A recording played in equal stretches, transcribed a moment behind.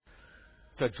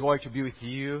It's a joy to be with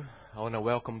you. I want to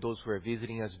welcome those who are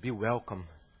visiting us. Be welcome.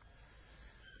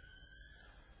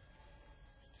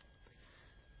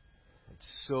 It's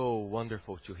so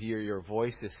wonderful to hear your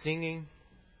voices singing.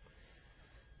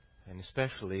 And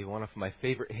especially one of my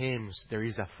favorite hymns, There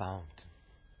Is a Fount.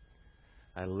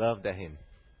 I love that hymn.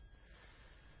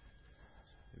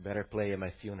 You better play at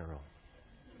my funeral.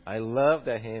 I love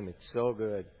that hymn. It's so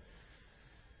good.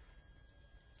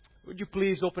 Would you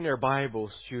please open your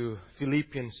Bibles to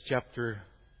Philippians chapter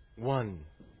 1.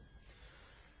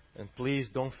 And please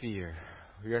don't fear.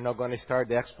 We are not going to start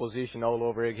the exposition all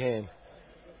over again.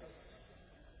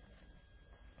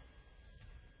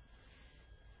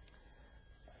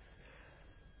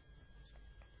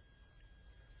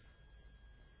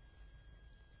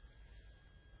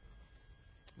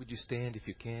 Would you stand if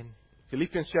you can?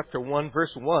 Philippians chapter 1,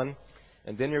 verse 1.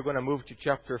 And then you're going to move to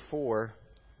chapter 4,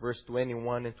 verse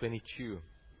 21 and 22.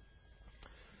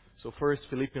 So first,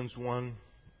 Philippians 1,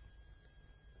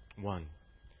 1.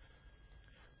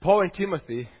 Paul and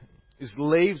Timothy,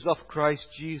 slaves of Christ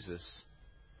Jesus,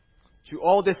 to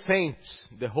all the saints,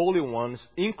 the holy ones,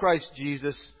 in Christ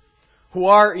Jesus, who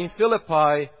are in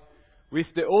Philippi with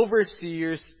the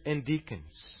overseers and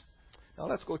deacons. Now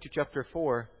let's go to chapter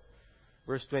 4,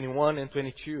 verse 21 and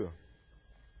 22.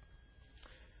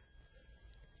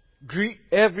 Greet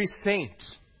every saint,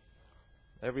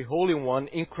 every holy one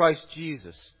in Christ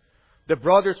Jesus. The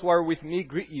brothers who are with me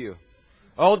greet you.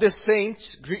 All the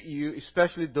saints greet you,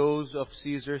 especially those of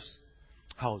Caesar's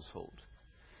household.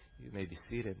 You may be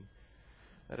seated.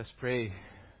 Let us pray.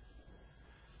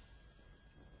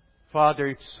 Father,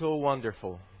 it's so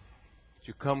wonderful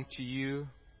to come to you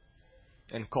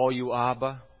and call you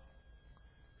Abba.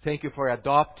 Thank you for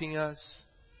adopting us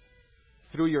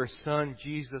through your Son,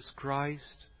 Jesus Christ.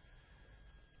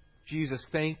 Jesus,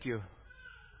 thank you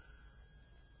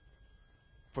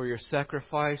for your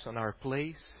sacrifice on our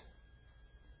place.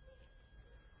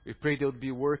 We pray that it would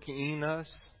be working in us.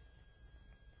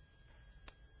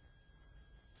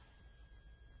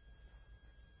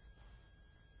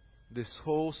 This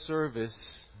whole service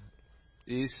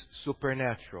is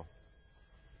supernatural.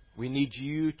 We need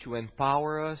you to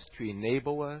empower us, to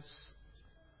enable us.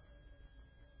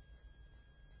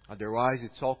 Otherwise,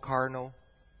 it's all carnal,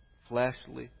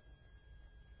 fleshly.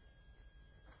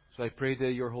 So I pray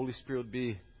that your Holy Spirit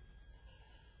be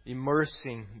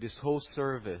immersing this whole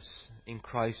service in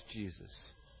Christ Jesus.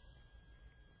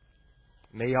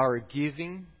 May our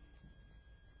giving,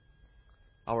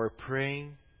 our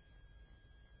praying,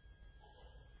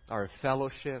 our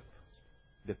fellowship,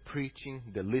 the preaching,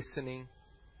 the listening,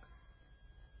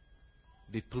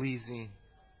 be pleasing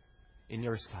in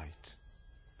your sight.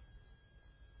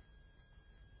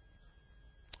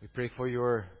 We pray for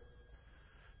your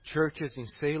churches in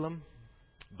Salem.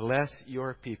 Bless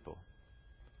your people.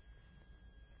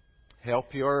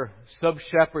 Help your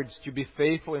sub-shepherds to be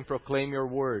faithful and proclaim your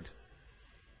word.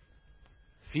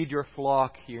 Feed your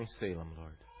flock here in Salem,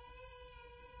 Lord.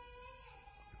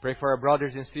 We pray for our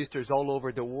brothers and sisters all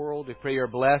over the world. We pray your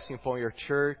blessing upon your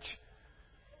church.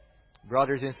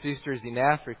 Brothers and sisters in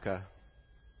Africa,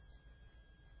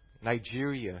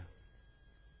 Nigeria,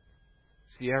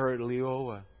 Sierra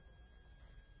Leone,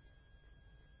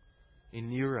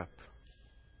 in Europe,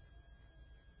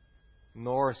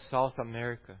 North, South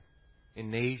America,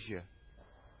 in Asia.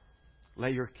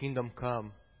 Let your kingdom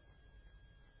come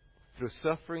through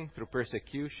suffering, through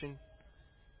persecution.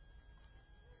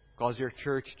 Cause your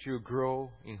church to grow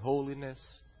in holiness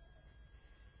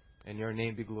and your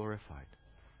name be glorified.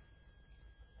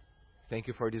 Thank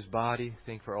you for this body.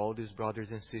 Thank you for all these brothers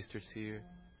and sisters here.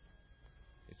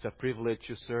 It's a privilege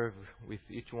to serve with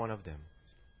each one of them.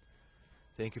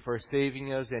 Thank you for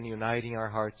saving us and uniting our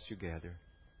hearts together.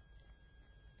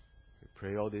 We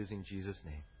pray all this in Jesus'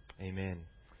 name. Amen.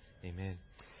 Amen.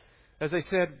 As I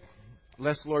said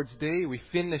last Lord's Day, we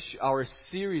finished our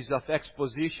series of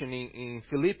exposition in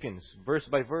Philippians, verse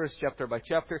by verse, chapter by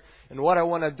chapter. And what I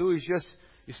want to do is just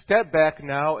step back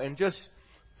now and just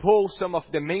pull some of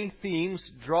the main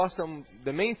themes,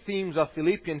 the main themes of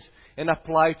Philippians and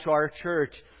apply to our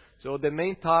church. So the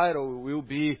main title will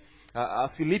be a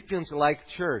Philippians-like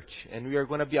church. And we are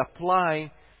going to be applying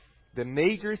the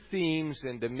major themes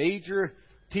and the major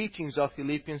teachings of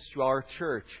Philippians to our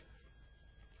church.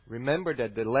 Remember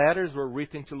that the letters were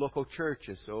written to local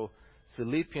churches. So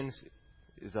Philippians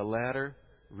is a letter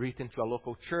written to a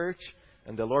local church.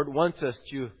 And the Lord wants us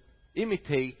to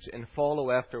imitate and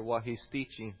follow after what He's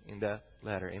teaching in that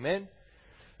letter. Amen?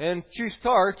 And to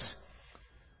start,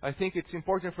 I think it's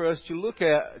important for us to look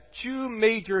at two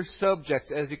major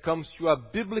subjects as it comes to a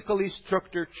biblically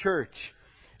structured church.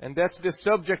 And that's the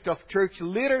subject of church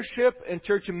leadership and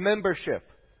church membership.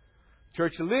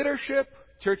 Church leadership,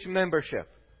 church membership.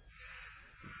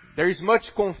 There is much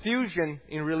confusion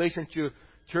in relation to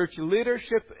church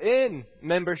leadership and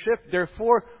membership.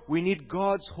 Therefore, we need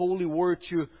God's holy word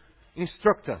to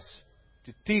instruct us,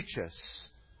 to teach us.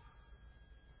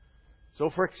 So,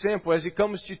 for example, as it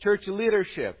comes to church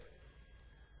leadership,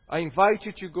 I invite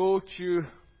you to go to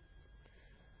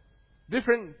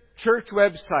different church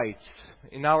websites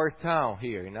in our town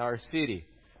here, in our city.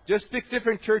 Just pick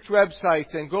different church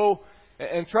websites and go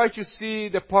and try to see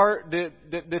the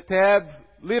tab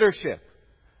leadership.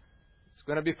 It's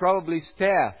going to be probably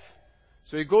staff.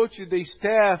 So you go to the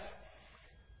staff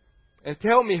and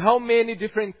tell me how many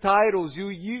different titles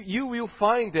you will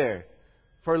find there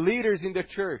for leaders in the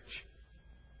church.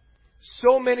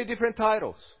 So many different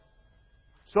titles.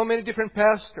 So many different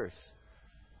pastors.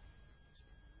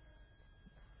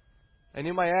 And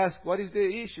you might ask, what is the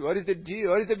issue? What is the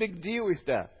deal? What is the big deal with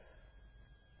that?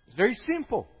 It's very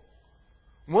simple.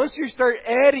 Once you start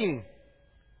adding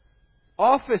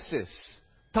offices,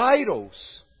 titles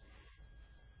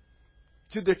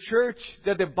to the church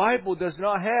that the Bible does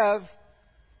not have,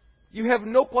 you have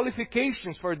no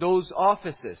qualifications for those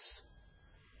offices.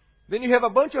 Then you have a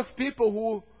bunch of people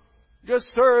who just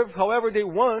serve however they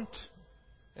want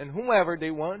and whomever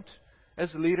they want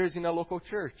as leaders in a local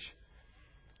church.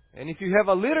 And if you have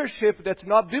a leadership that's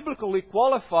not biblically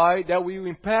qualified, that will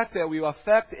impact, that will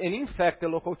affect and infect the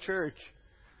local church.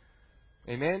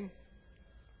 Amen?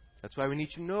 That's why we need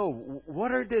to know,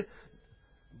 what are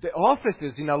the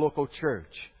offices in a local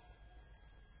church?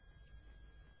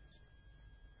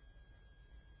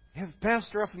 You have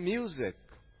pastor of music,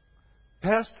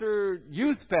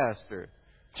 youth pastor,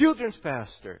 children's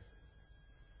pastor,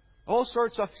 all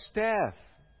sorts of staff.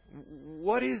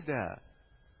 What is that?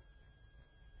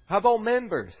 How about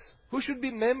members? Who should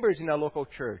be members in a local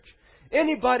church?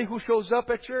 Anybody who shows up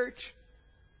at church?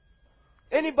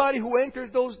 Anybody who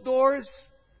enters those doors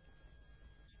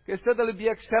can suddenly be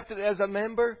accepted as a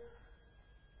member?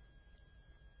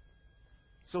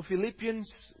 So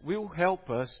Philippians will help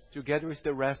us together with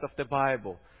the rest of the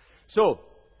Bible. So,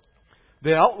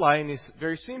 the outline is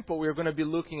very simple. We're going to be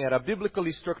looking at a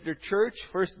biblically structured church.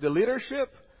 First, the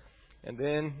leadership, and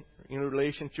then in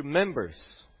relation to members.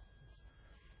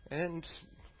 And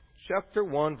chapter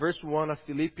 1, verse 1 of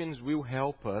Philippians will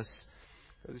help us.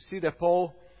 You see that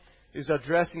Paul is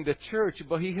addressing the church,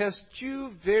 but he has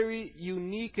two very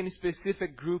unique and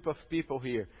specific group of people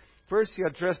here. First, he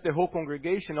addressed the whole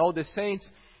congregation, all the saints,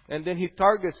 and then he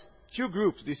targets two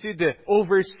groups. You see the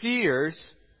overseers,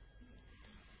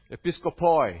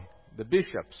 episkopoi, the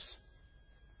bishops,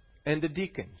 and the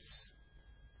deacons.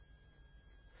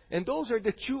 And those are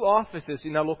the two offices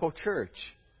in a local church.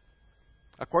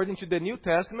 According to the New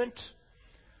Testament,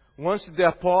 once the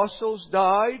apostles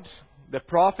died, the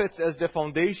prophets as the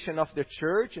foundation of the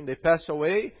church, and they pass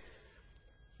away,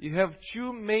 you have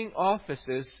two main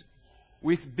offices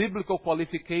with biblical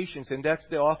qualifications, and that's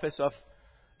the office of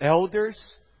elders,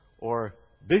 or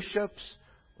bishops,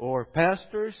 or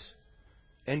pastors,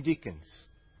 and deacons.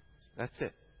 That's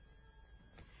it.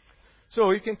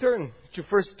 So you can turn to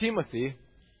 1 Timothy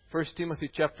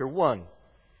chapter 1.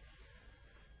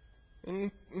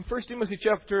 In 1 Timothy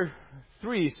chapter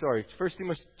 3,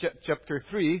 chapter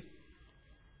 3,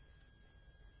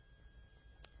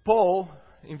 Paul,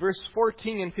 in verse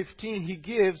 14 and 15, he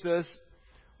gives us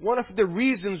one of the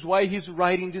reasons why he's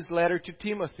writing this letter to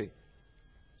Timothy.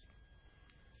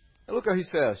 And look how he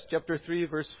says, chapter 3,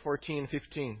 verse 14 and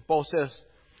 15. Paul says,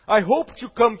 I hope to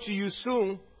come to you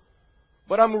soon,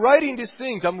 but I'm writing these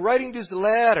things. I'm writing this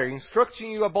letter,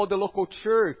 instructing you about the local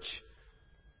church,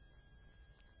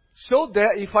 so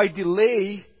that if I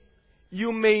delay,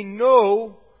 you may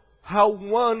know how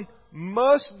one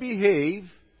must behave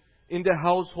in the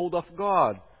household of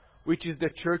God, which is the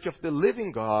church of the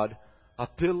living God, a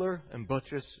pillar and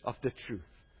buttress of the truth.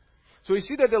 So you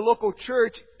see that the local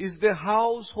church is the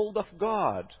household of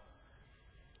God.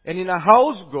 And in a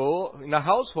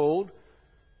household,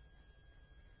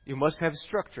 you must have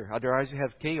structure, otherwise you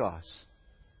have chaos.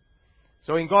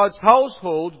 So in God's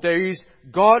household, there is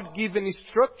God-given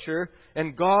structure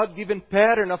and God-given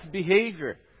pattern of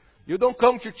behavior. You don't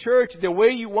come to church the way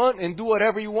you want and do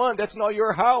whatever you want. That's not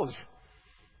your house.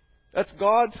 That's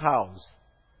God's house.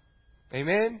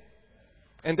 Amen?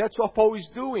 And that's what Paul is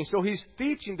doing. So he's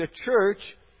teaching the church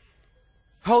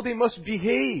how they must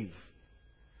behave.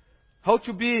 How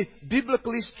to be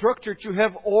biblically structured, to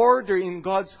have order in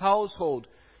God's household.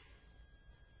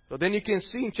 So then you can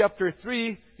see in chapter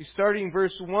 3, starting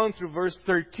verse 1 through verse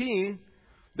 13,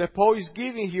 that Paul is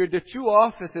giving here the two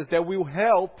offices that will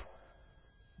help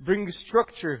bring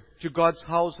structure to God's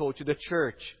household, to the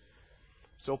church.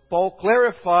 So Paul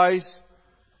clarifies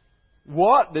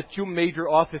what the two major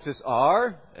offices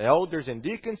are, elders and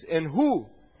deacons, and who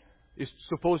is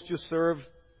supposed to serve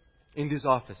in these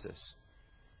offices.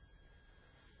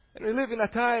 And we live in a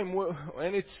time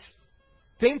when it's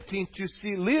tempting to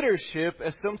see leadership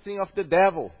as something of the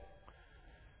devil.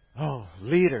 Oh,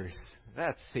 leaders,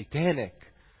 that's satanic.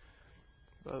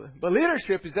 But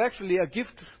leadership is actually a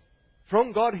gift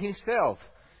from God Himself.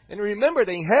 And remember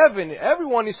that in heaven,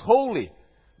 everyone is holy.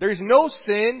 There is no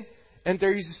sin, and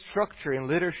there is structure in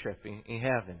leadership in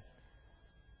heaven.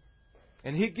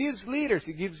 And He gives leaders.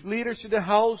 He gives leaders to the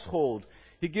household.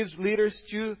 He gives leaders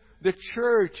to the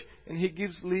church. And He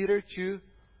gives leaders to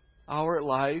our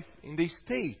life in the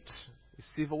state, the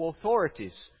civil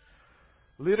authorities.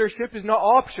 Leadership is not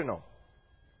optional.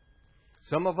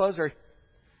 Some of us are,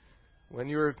 when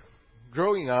you're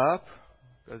growing up,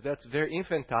 because that's very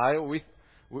infantile,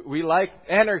 we like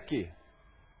anarchy.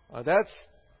 That's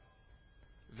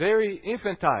very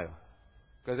infantile.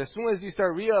 Because as soon as you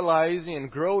start realizing and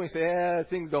growing, say,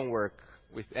 things don't work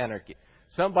with anarchy.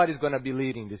 Somebody's going to be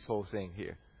leading this whole thing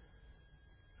here.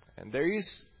 And there is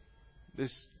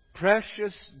this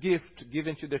precious gift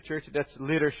given to the church, that's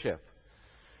leadership.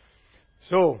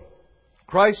 So,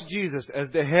 Christ Jesus as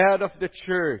the head of the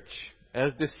church,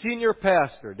 as the senior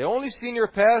pastor. The only senior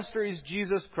pastor is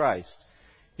Jesus Christ.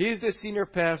 He is the senior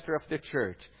pastor of the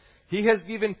church. He has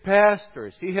given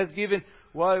pastors. He has given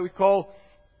what we call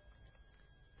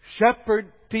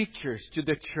shepherd teachers to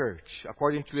the church,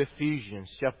 according to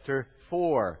Ephesians chapter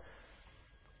 4.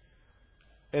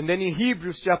 And then in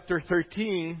Hebrews chapter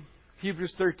 13,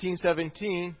 Hebrews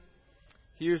 13:17,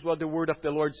 here's what the word of the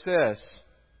Lord says.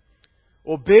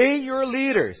 Obey your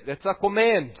leaders. That's a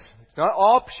command. It's not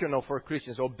optional for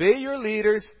Christians. Obey your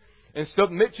leaders and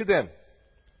submit to them.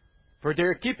 For they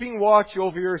are keeping watch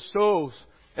over your souls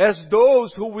as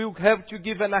those who will have to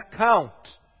give an account.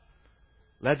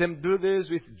 Let them do this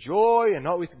with joy and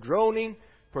not with groaning,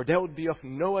 for that would be of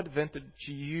no advantage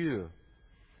to you.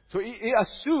 So it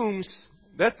assumes,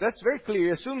 that's very clear,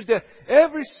 it assumes that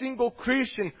every single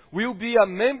Christian will be a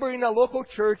member in a local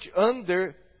church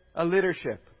under a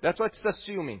leadership. That's what it's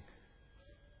assuming.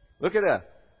 Look at that.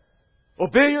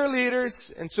 Obey your leaders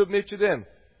and submit to them.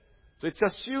 So it's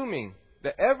assuming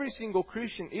that every single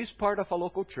Christian is part of a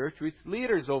local church with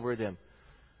leaders over them.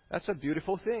 That's a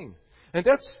beautiful thing. And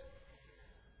that's,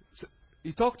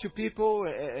 you talk to people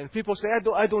and people say,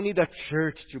 I don't need a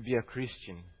church to be a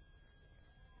Christian.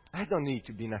 I don't need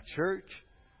to be in a church.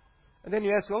 And then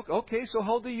you ask, okay, so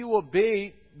how do you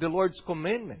obey the Lord's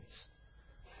commandments?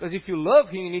 Because if you love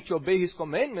Him, you need to obey His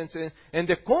commandments. And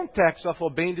the context of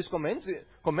obeying these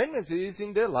commandments is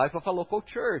in the life of a local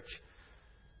church.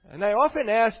 And I often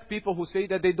ask people who say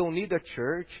that they don't need a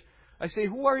church, I say,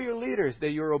 who are your leaders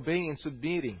that you're obeying and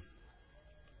submitting?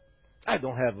 I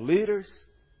don't have leaders.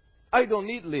 I don't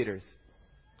need leaders.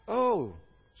 Oh,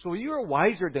 so you're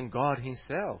wiser than God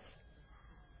Himself.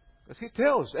 Because He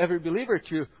tells every believer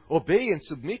to obey and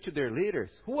submit to their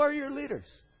leaders. Who are your leaders?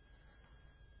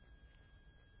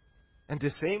 And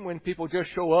the same when people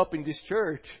just show up in this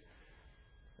church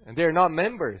and they're not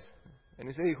members. And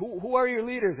you say, who are your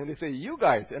leaders? And they say, you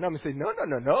guys. And I'm going to say,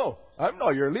 no. I'm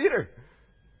not your leader.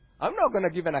 I'm not going to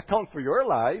give an account for your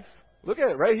life. Look at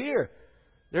it right here.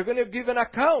 They're going to give an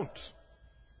account.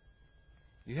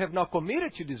 You have not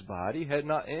committed to this body, have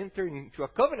not entered into a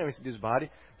covenant with this body.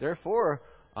 Therefore,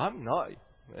 I'm not,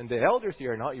 and the elders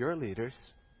here are not your leaders.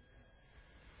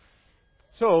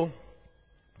 So,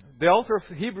 the author of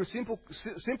Hebrews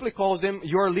simply calls them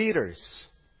your leaders.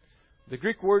 The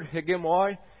Greek word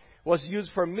hegemoi was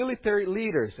used for military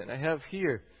leaders. And I have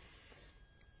here,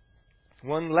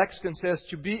 one lexicon says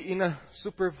to be in a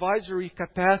supervisory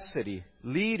capacity,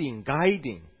 leading,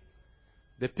 guiding.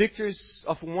 The pictures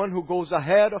of one who goes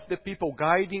ahead of the people,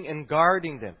 guiding and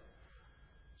guarding them.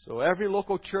 So every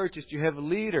local church is to have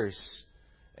leaders.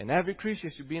 And every Christian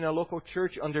is to be in a local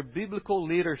church under biblical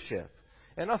leadership.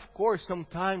 And of course,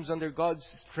 sometimes under God's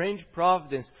strange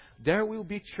providence, there will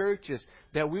be churches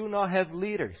that will not have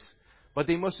leaders. But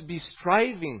they must be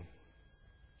striving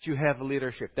to have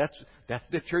leadership. That's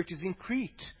the churches in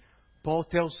Crete. Paul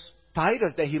tells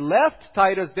Titus that he left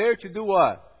Titus there to do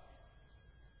what?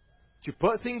 To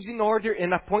put things in order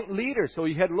and appoint leaders. So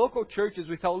he had local churches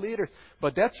without leaders.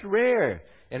 But that's rare.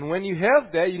 And when you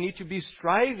have that, you need to be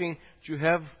striving to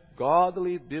have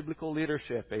godly, biblical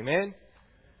leadership. Amen?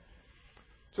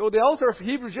 So the author of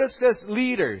Hebrews just says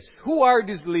leaders. Who are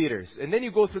these leaders? And then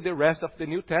you go through the rest of the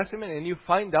New Testament and you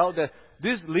find out that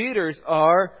these leaders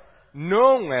are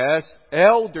known as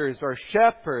elders or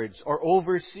shepherds or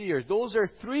overseers. Those are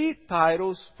three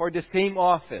titles for the same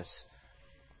office.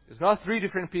 It's not three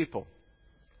different people.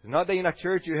 It's not that in a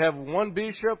church you have one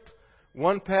bishop,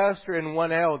 one pastor, and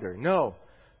one elder. No.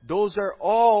 Those are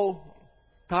all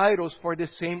titles for the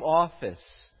same office.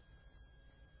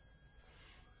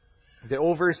 The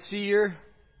overseer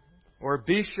or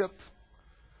bishop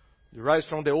derives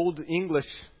from the Old English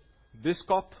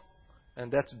biskop,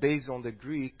 and that's based on the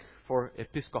Greek for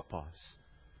episkopos,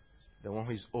 the one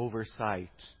who is oversight.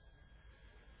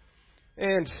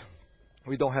 And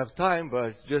we don't have time,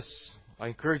 but I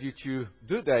encourage you to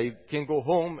do that. You can go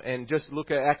home and just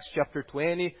look at Acts chapter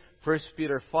 20, 1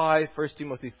 Peter 5, 1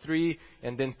 Timothy 3,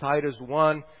 and then Titus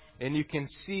 1, and you can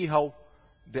see how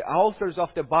the authors of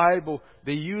the Bible,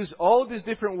 they use all these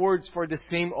different words for the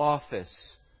same office.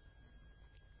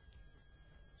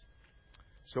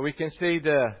 So we can say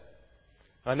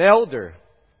an elder,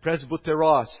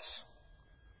 presbyteros,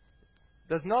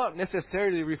 does not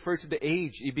necessarily refer to the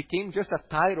age. It became just a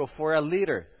title for a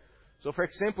leader. So for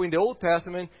example, in the Old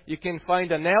Testament, you can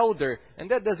find an elder, and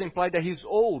that doesn't imply that he's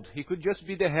old. He could just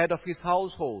be the head of his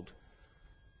household.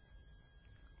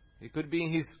 He could be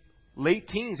in his late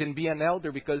teens and be an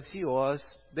elder because he was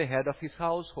the head of his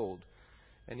household.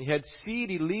 And he had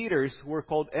city leaders who were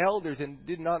called elders and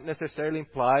did not necessarily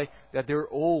imply that they were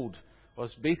old. It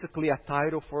was basically a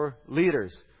title for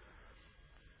leaders.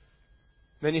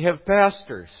 Then you have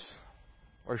pastors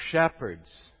or shepherds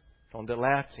from the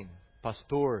Latin,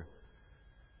 pastor,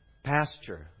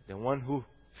 pasture, the one who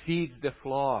feeds the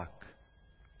flock,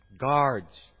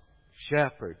 guards,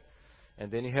 shepherd. And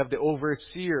then you have the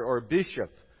overseer or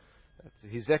bishop.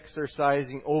 He's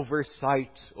exercising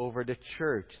oversight over the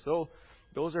church. So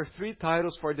those are three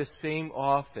titles for the same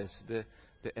office, the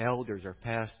elders or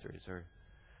pastors or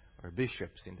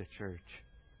bishops in the church.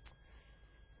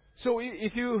 So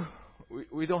if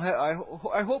we don't have,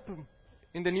 I hope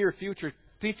in the near future,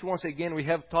 teach once again. We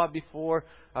have taught before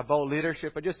about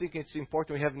leadership. I just think it's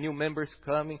important we have new members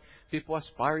coming, people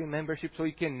aspiring membership, so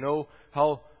you can know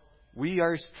how we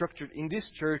are structured in this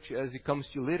church as it comes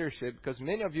to leadership, because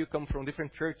many of you come from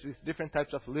different churches with different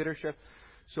types of leadership.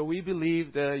 So we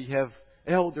believe that you have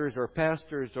elders or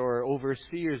pastors or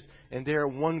overseers, and they are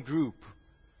one group.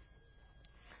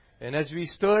 And as we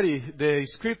study the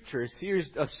scriptures,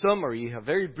 here's a summary, a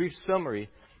very brief summary.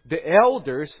 The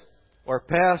elders or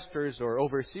pastors or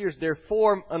overseers, they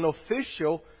form an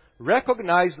official,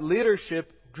 recognized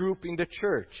leadership group in the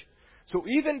church. So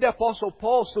even the Apostle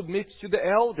Paul submits to the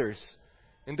elders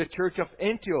in the church of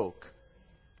Antioch.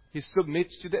 He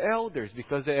submits to the elders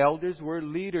because the elders were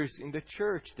leaders in the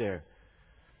church there.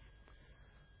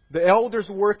 The elders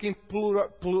work in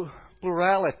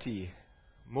plurality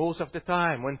most of the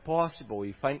time when possible.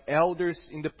 We find elders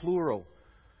in the plural.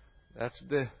 Of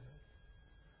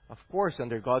course,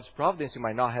 under God's providence, you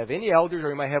might not have any elders, or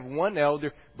you might have one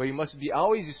elder, but you must be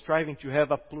always striving to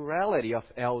have a plurality of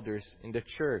elders in the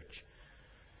church.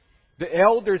 The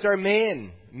elders are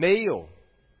men, male.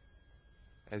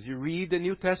 As you read the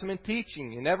New Testament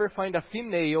teaching, you never find a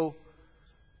female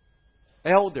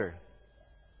elder.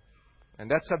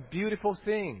 And that's a beautiful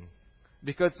thing,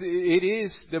 because it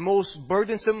is the most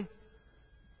burdensome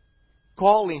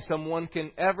calling someone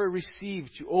can ever receive,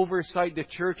 to oversight the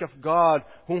church of God,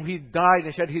 whom He died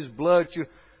and shed His blood to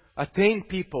attain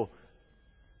people.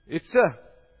 It's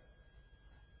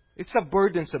a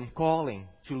burdensome calling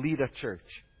to lead a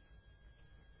church.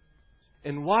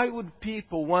 And why would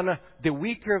people want the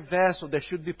weaker vessel that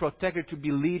should be protected to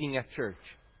be leading a church?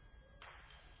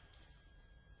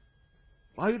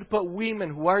 Why would put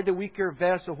women who are the weaker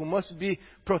vessel, who must be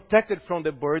protected from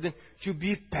the burden, to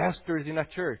be pastors in a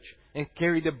church and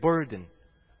carry the burden?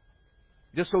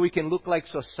 Just so we can look like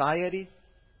society,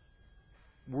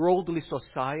 worldly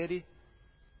society.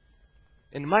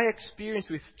 In my experience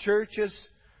with churches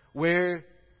where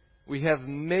we have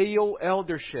male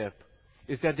eldership,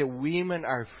 is that the women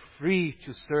are free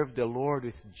to serve the Lord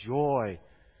with joy.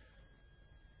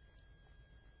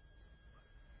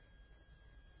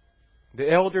 The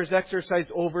elders exercise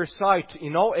oversight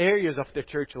in all areas of the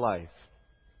church life.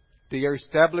 They are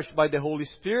established by the Holy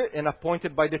Spirit and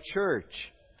appointed by the church.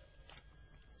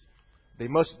 They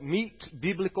must meet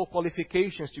biblical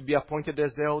qualifications to be appointed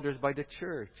as elders by the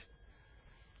church.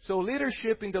 So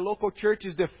leadership in the local church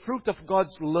is the fruit of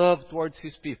God's love towards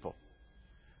His people.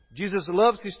 Jesus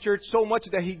loves His church so much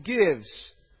that He gives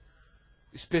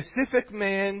a specific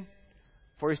man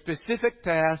for a specific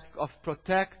task of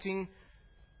protecting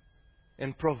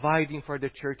and providing for the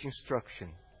church instruction.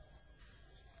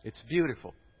 It's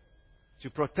beautiful. To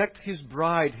protect His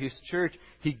bride, His church,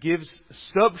 He gives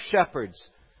sub-shepherds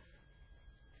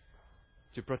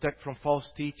to protect from false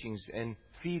teachings and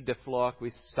feed the flock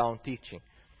with sound teaching.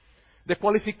 The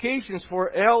qualifications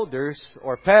for elders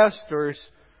or pastors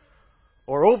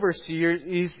or overseers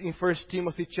is in 1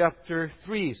 Timothy chapter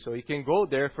 3. So you can go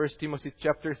there, 1 Timothy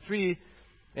chapter 3.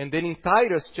 And then in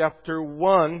Titus chapter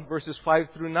 1, verses 5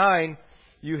 through 9,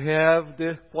 you have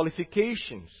the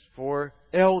qualifications for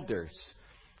elders.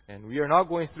 And we are not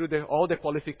going through all the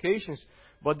qualifications,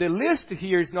 but the list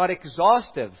here is not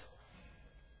exhaustive,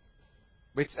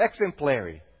 but it's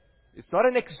exemplary. It's not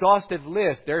an exhaustive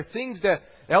list. There are things that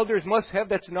elders must have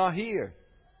that's not here.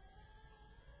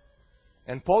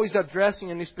 And Paul is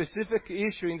addressing a specific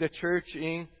issue in the church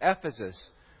in Ephesus.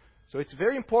 So it's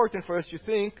very important for us to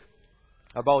think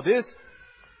about this.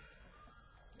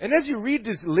 And as you read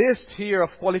this list here of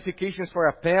qualifications for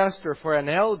a pastor, for an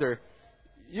elder,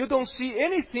 you don't see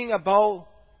anything about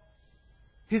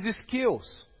his skills.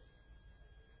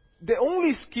 The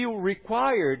only skill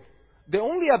required, the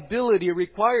only ability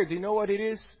required, you know what it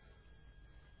is?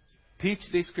 Teach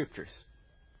the Scriptures.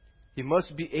 He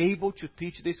must be able to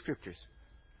teach the Scriptures.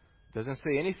 Doesn't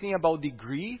say anything about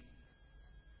degree.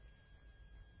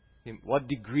 What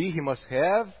degree he must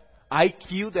have.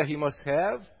 IQ that he must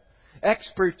have.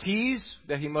 Expertise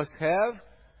that he must have.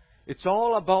 It's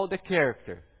all about the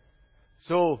character.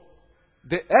 So,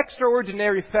 the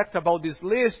extraordinary fact about this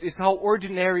list is how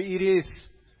ordinary it is.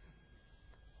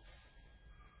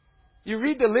 You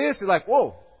read the list, you're like,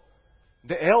 whoa,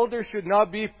 the elder should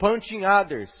not be punching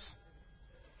others.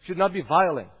 Should not be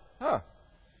violent. Huh.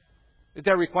 Is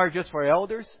that required just for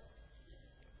elders?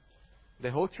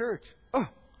 The whole church. Oh,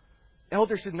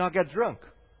 elders should not get drunk.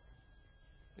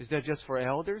 Is that just for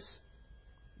elders?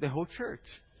 The whole church.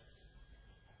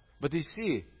 But you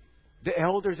see, the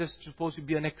elders are supposed to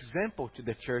be an example to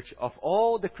the church of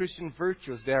all the Christian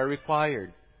virtues that are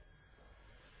required.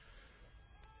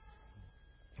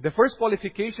 The first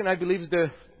qualification, I believe, is the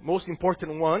most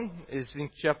important one, is in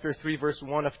chapter 3, verse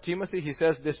 1 of Timothy. He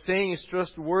says, the saying is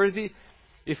trustworthy.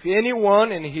 If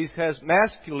anyone, and he has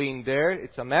masculine there,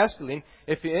 it's a masculine.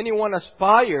 If anyone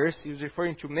aspires, he's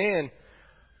referring to man,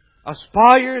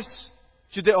 aspires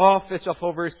to the office of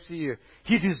overseer,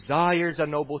 he desires a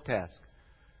noble task.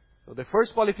 So the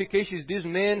first qualification is this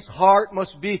man's heart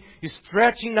must be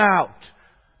stretching out.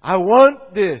 I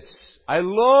want this. I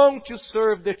long to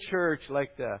serve the church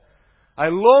like that. I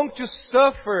long to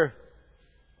suffer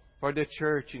for the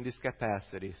church in this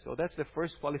capacity. So that's the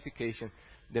first qualification.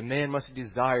 The man must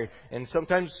desire. And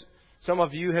sometimes some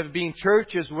of you have been in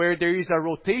churches where there is a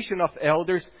rotation of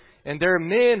elders, and there are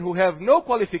men who have no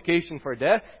qualification for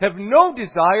that, have no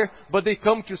desire, but they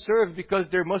come to serve because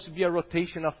there must be a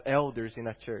rotation of elders in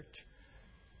a church.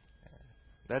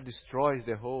 That destroys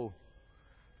the whole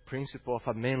principle of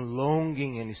a man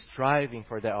longing and striving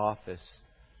for the office.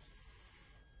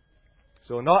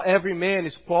 So not every man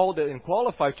is called and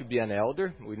qualified to be an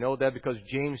elder. We know that because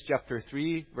James chapter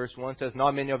 3 verse 1 says,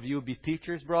 not many of you be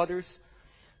teachers, brothers.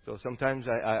 So sometimes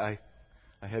I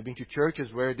have been to churches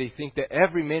where they think that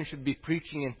every man should be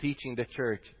preaching and teaching the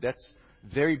church. That's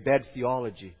very bad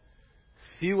theology.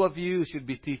 Few of you should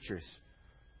be teachers.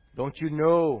 Don't you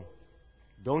know?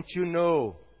 Don't you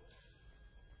know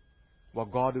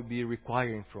what God will be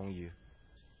requiring from you?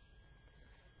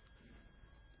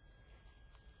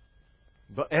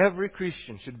 But every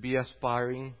Christian should be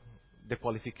aspiring the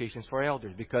qualifications for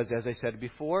elders. Because as I said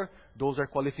before, those are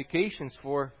qualifications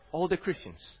for all the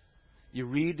Christians. You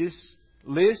read this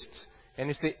list and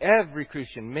you say every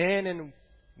Christian, man and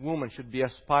woman, should be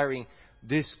aspiring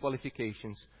these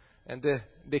qualifications. And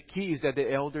the key is that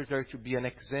the elders are to be an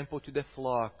example to the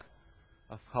flock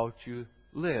of how to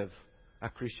live a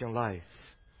Christian life.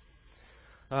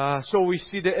 So we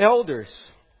see the elders.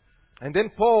 And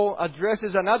then Paul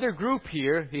addresses another group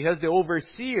here. He has the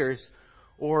overseers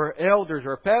or elders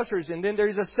or pastors. And then there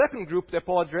is a second group that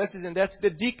Paul addresses, and that's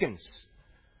the deacons.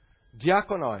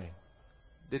 Diakonoi.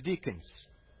 The deacons.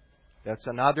 That's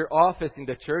another office in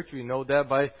the church. We know that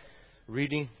by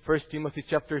reading 1 Timothy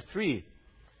chapter 3.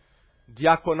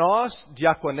 Diakonos,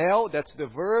 diakonel, that's the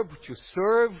verb, to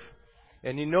serve.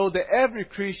 And you know that every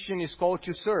Christian is called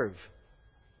to serve.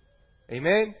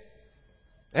 Amen?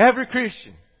 Every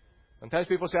Christian. Sometimes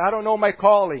people say, I don't know my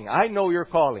calling. I know your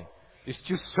calling. It's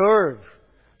to serve.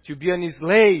 To be a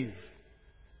slave.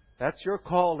 That's your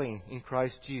calling in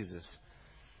Christ Jesus.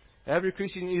 Every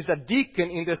Christian is a deacon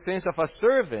in the sense of a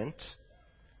servant.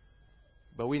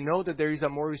 But we know that there is a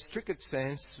more restricted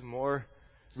sense, more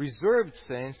reserved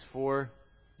sense for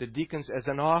the deacons as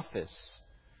an office.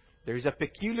 There is a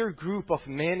peculiar group of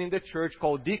men in the church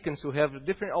called deacons who have a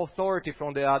different authority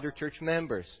from the other church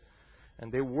members.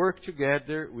 And they work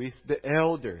together with the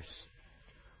elders.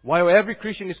 While every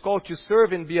Christian is called to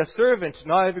serve and be a servant,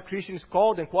 not every Christian is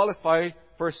called and qualified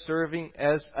for serving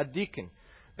as a deacon.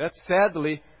 That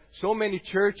sadly, so many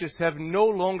churches have no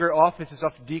longer offices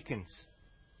of deacons.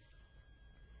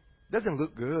 Doesn't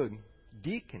look good.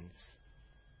 Deacons.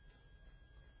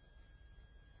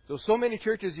 So many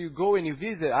churches you go and you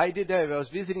visit. I did that. I was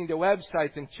visiting the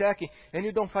websites and checking, and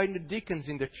you don't find the deacons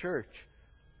in the church.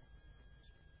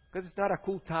 Because it's not a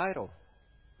cool title.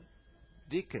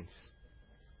 Deacons.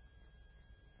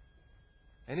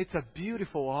 And it's a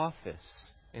beautiful office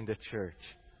in the church.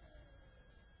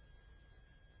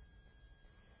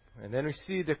 And then we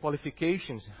see the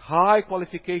qualifications, high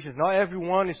qualifications. Not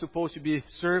everyone is supposed to be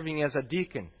serving as a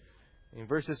deacon. In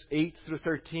verses 8 through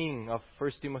 13 of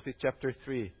 1 Timothy chapter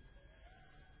 3.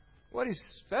 What is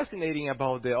fascinating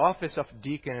about the office of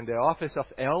deacon and the office of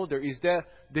elder is that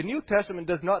the New Testament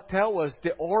does not tell us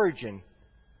the origin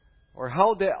or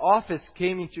how the office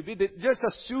came into being. They just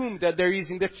assume that there is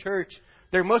in the church.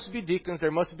 There must be deacons,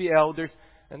 there must be elders,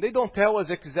 and they don't tell us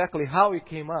exactly how it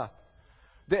came up.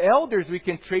 The elders we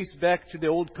can trace back to the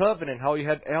Old Covenant, how you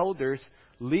had elders,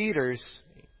 leaders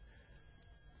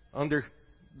under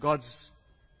God's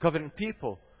covenant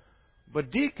people.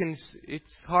 But deacons,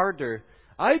 it's harder.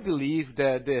 I believe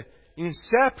that the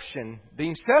inception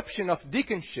of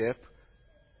deaconship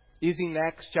is in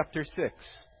Acts chapter 6.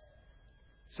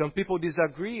 Some people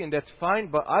disagree, and that's fine,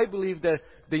 but I believe that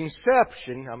the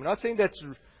inception, I'm not saying that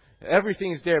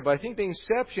everything is there, but I think the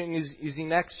inception is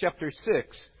in Acts chapter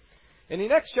 6. And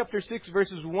in Acts chapter 6,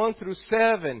 verses 1 through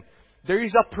 7, there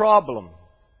is a problem.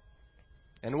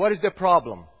 And what is the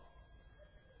problem?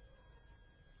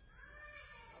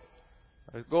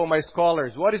 Let's go, my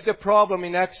scholars. What is the problem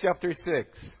in Acts chapter 6?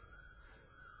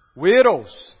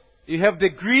 Widows. You have the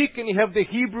Greek and you have the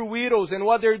Hebrew widows, and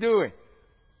what they're doing?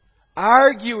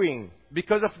 Arguing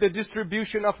because of the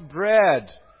distribution of bread.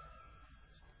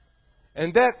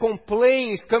 And that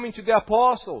complaint is coming to the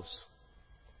apostles.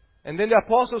 And then the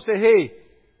apostles say, hey,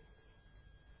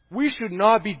 we should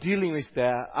not be dealing with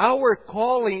that. Our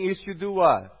calling is to do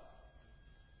what?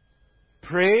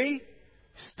 Pray,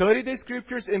 study the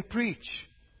Scriptures, and preach.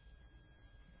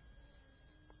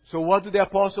 So what do the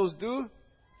apostles do?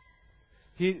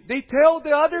 They tell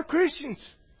the other Christians,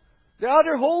 the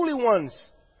other holy ones,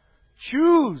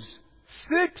 choose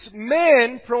 6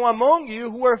 men from among you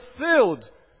who are filled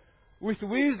with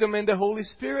wisdom and the Holy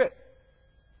Spirit.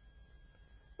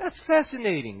 That's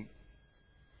fascinating.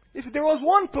 If there was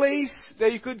one place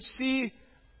that you could see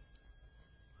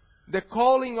the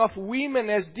calling of women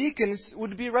as deacons,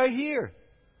 would be right here.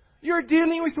 You're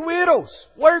dealing with widows.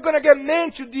 Why are you going to get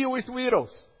men to deal with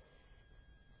widows?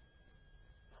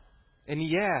 And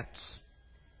yet,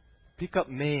 pick up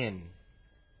men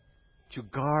to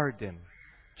guard them,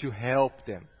 to help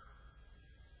them.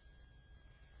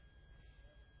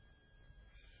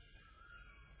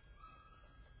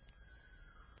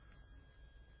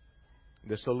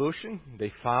 The solution,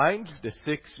 they find the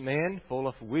 6 men full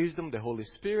of wisdom, the Holy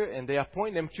Spirit, and they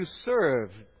appoint them to serve,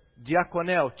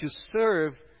 diaconel, to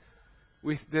serve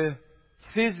with the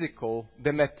physical,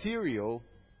 the material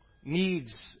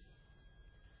needs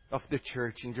of the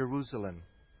church in Jerusalem.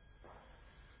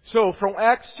 So, from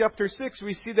Acts chapter 6,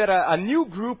 we see that a new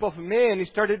group of men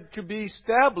started to be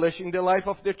established in the life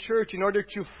of the church in order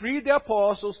to free the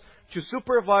apostles to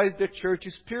supervise the church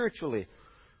spiritually.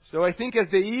 So I think as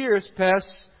the years pass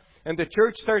and the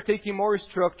church started taking more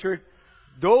structure,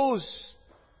 those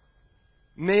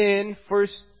men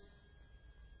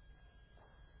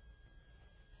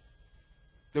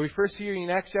that we first hear in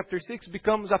Acts chapter 6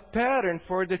 becomes a pattern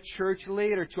for the church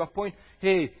later to appoint,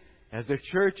 hey, as the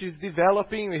church is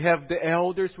developing, we have the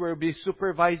elders who will be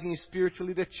supervising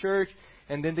spiritually the church,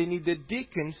 and then they need the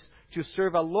deacons to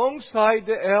serve alongside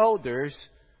the elders,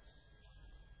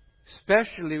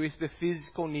 especially with the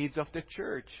physical needs of the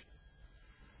church.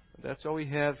 That's all we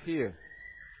have here.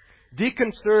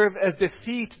 Deacons serve as the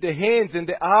feet, the hands, and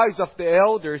the eyes of the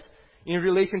elders in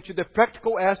relation to the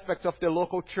practical aspects of the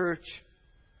local church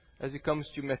as it comes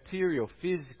to material,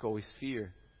 physical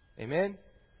sphere. Amen?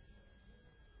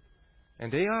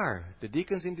 And they are. The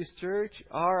deacons in this church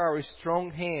are our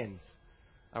strong hands,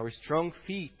 our strong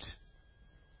feet.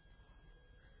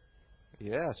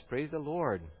 Yes, praise the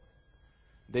Lord.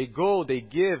 They go, they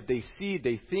give, they see,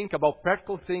 they think about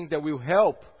practical things that will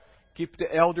help keep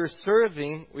the elders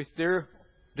serving with their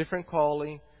different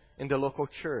calling in the local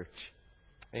church.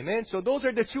 Amen? So those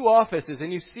are the 2 offices.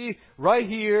 And you see right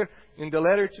here in the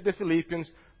letter to the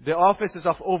Philippians, the offices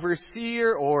of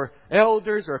overseer or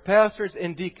elders or pastors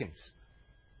and deacons.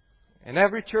 And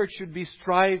every church should be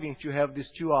striving to have these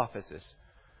 2 offices.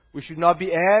 We should not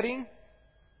be adding.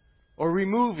 or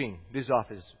removing these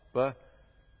offices. But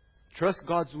trust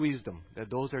God's wisdom that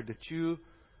those are the two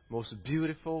most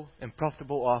beautiful and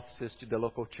profitable offices to the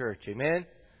local church. Amen?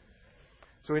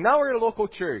 So in our local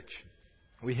church,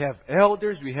 we have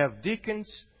elders, we have deacons.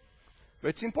 But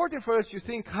it's important for us to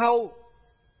think how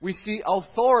we see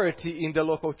authority in the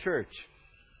local church.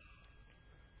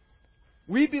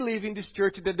 We believe in this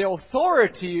church that the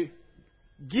authority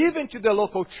given to the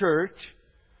local church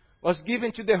was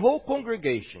given to the whole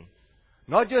congregation,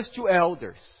 not just to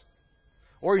elders.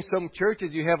 Or in some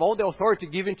churches, you have all the authority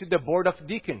given to the board of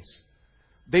deacons.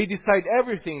 They decide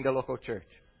everything in the local church.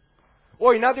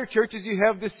 Or in other churches, you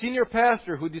have the senior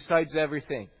pastor who decides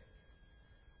everything.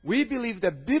 We believe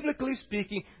that, biblically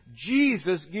speaking,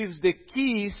 Jesus gives the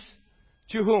keys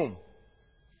to whom?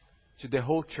 To the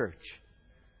whole church.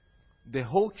 The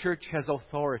whole church has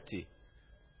authority.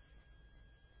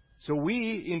 So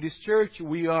we, in this church,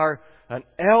 we are an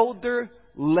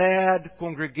elder-led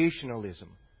congregationalism.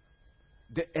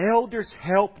 The elders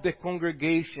help the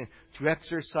congregation to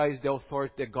exercise the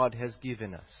authority that God has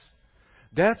given us.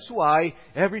 That's why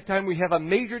every time we have a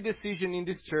major decision in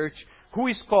this church, who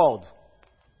is called?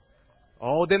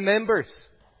 All the members.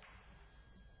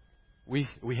 We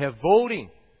have voting.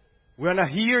 We want to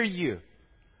hear you.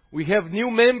 We have new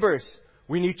members.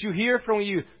 We need to hear from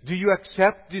you. Do you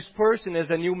accept this person as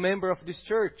a new member of this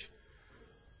church?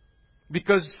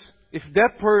 Because if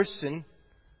that person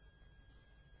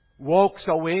walks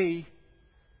away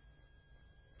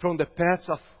from the paths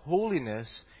of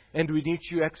holiness and we need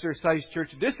to exercise church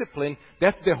discipline,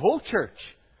 that's the whole church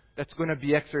that's going to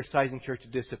be exercising church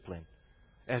discipline,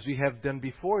 as we have done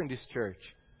before in this church.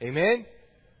 Amen?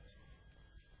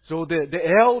 So the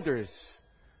elders,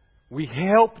 we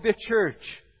help the church.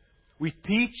 We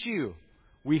teach you.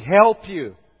 We help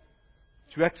you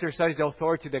to exercise the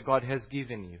authority that God has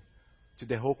given you to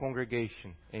the whole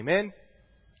congregation. Amen?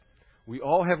 We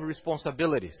all have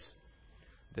responsibilities.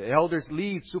 The elders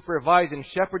lead, supervise, and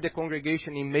shepherd the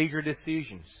congregation in major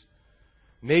decisions.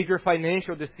 Major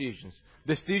financial decisions.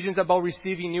 Decisions about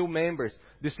receiving new members.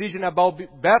 Decisions about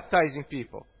baptizing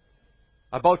people.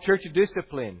 About church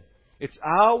discipline. It's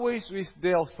always with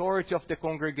the authority of the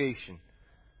congregation.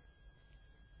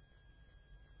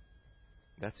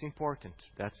 That's important.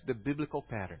 That's the biblical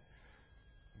pattern.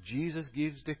 Jesus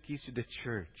gives the keys to the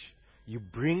church. You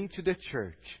bring to the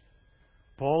church.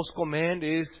 Paul's command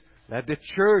is, let the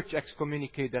church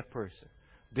excommunicate that person.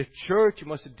 The church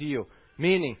must deal.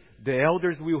 Meaning, the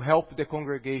elders will help the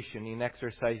congregation in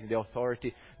exercising the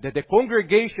authority that the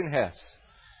congregation has.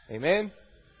 Amen?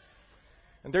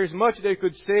 And there's much they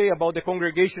could say about the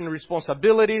congregation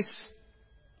responsibilities.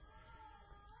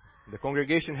 The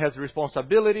congregation has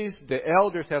responsibilities. The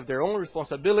elders have their own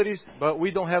responsibilities. But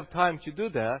we don't have time to do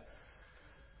that.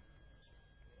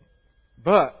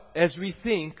 But as we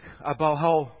think about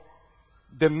how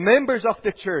the members of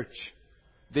the church,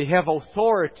 they have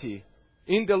authority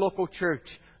in the local church,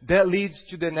 that leads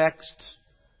to the next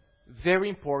very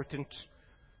important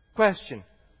question.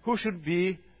 Who should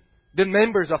be the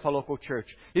members of a local church?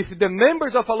 If the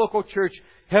members of a local church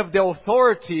have the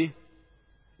authority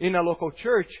in a local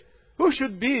church, who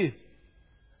should be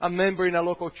a member in a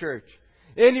local church?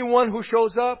 Anyone who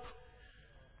shows up?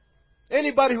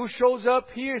 Anybody who shows up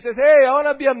here says, hey, I want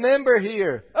to be a member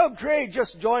here. Oh, great,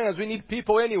 just join us. We need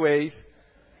people anyways.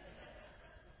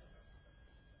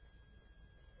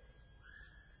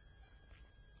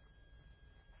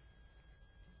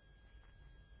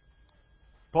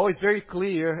 Paul is very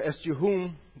clear as to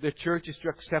whom the church is to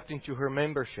accept into her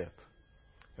membership.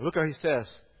 And look how he says,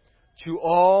 to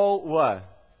all what?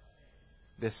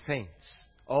 The saints.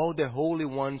 All the holy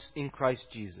ones in Christ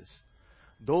Jesus.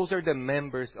 Those are the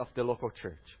members of the local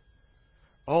church.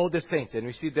 All the saints. And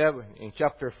we see that in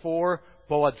chapter 4,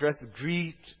 Paul addressed,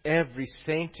 greet every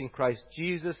saint in Christ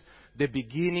Jesus. The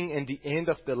beginning and the end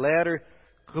of the letter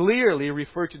clearly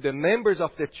refer to the members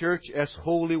of the church as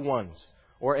holy ones.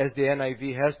 Or as the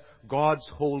NIV has, God's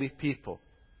holy people.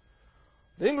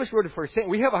 The English word for saint,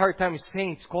 we have a hard time with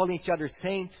saints, calling each other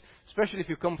saints, especially if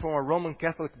you come from a Roman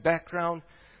Catholic background.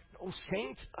 Oh,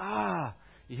 saint?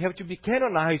 You have to be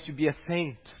canonized to be a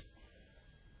saint.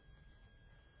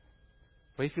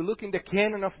 But if you look in the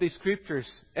canon of the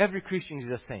Scriptures, every Christian is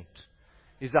a saint.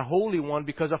 Is a holy one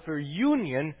because of her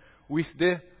union with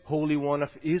the Holy One of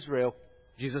Israel,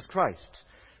 Jesus Christ.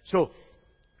 So,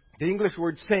 the English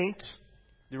word saint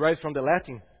derives from the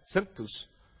Latin sanctus,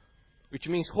 which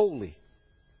means holy.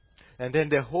 And then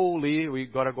the holy, we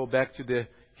got to go back to the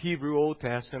Hebrew Old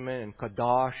Testament and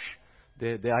Kadosh,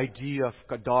 the idea of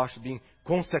Kadosh being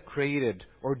consecrated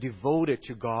or devoted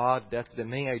to God. That's the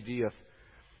main idea of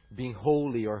being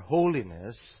holy or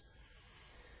holiness.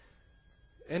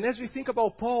 And as we think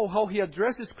about Paul, how he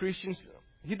addresses Christians,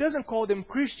 he doesn't call them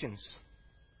Christians.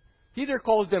 He either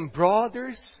calls them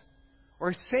brothers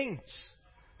or saints.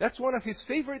 That's one of his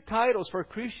favorite titles for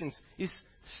Christians, is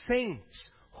saints,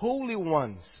 holy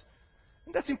ones.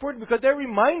 And that's important because that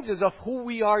reminds us of who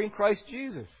we are in Christ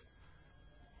Jesus.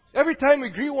 Every time we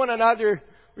greet one another,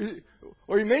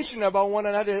 or we mention about one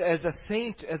another as a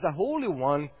saint, as a holy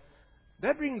one,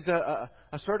 that brings a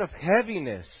sort of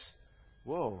heaviness.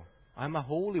 Whoa, I'm a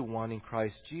holy one in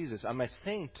Christ Jesus. I'm a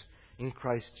saint in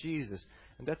Christ Jesus.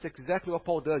 And that's exactly what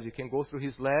Paul does. You can go through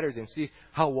his letters and see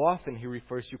how often he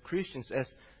refers to Christians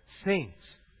as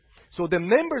saints. So the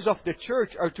members of the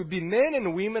church are to be men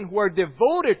and women who are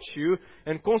devoted to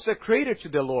and consecrated to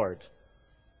the Lord.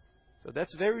 So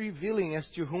that's very revealing as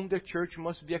to whom the church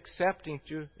must be accepting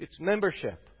to its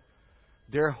membership.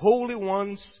 They're holy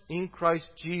ones in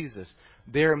Christ Jesus.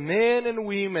 They're men and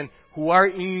women who are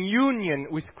in union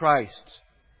with Christ,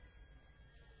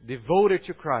 devoted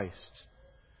to Christ.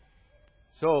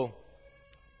 So,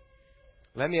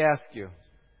 let me ask you,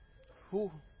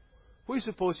 who is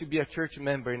supposed to be a church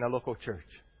member in a local church?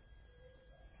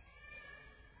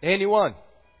 Anyone?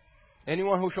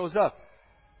 Anyone who shows up?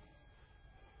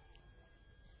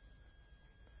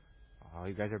 Oh,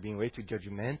 you guys are being way too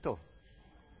judgmental.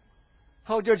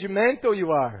 How judgmental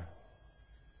you are.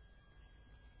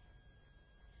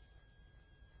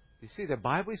 You see, the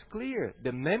Bible is clear.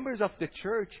 The members of the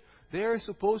church, they are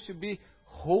supposed to be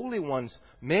holy ones,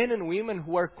 men and women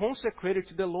who are consecrated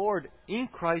to the Lord in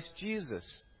Christ Jesus.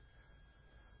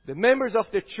 The members of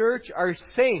the church are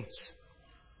saints,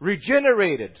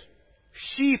 regenerated,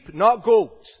 sheep, not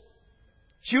goats,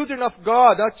 children of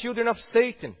God, not children of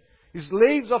Satan,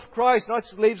 slaves of Christ, not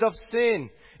slaves of sin.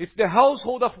 It's the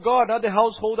household of God, not the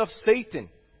household of Satan.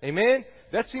 Amen?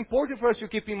 That's important for us to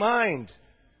keep in mind.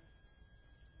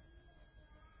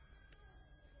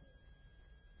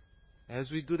 As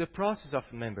we do the process of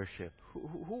membership,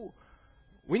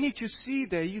 we need to see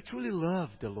that you truly love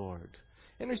the Lord.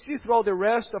 And we see throughout the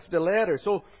rest of the letter,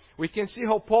 so we can see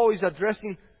how Paul is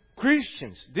addressing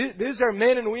Christians. These are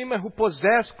men and women who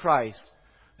possess Christ.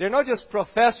 They're not just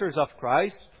professors of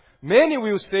Christ. Many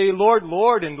will say, Lord,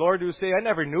 Lord, and Lord will say, I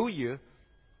never knew you.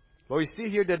 But we see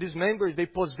here that these members, they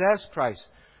possess Christ.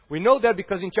 We know that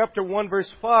because in chapter 1,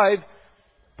 verse 5,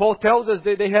 Paul tells us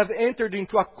that they have entered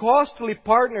into a costly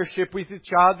partnership with each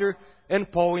other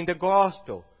and Paul in the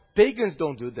gospel. Pagans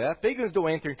don't do that. Pagans don't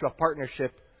enter into a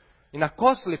partnership, in a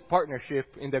costly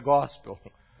partnership in the gospel.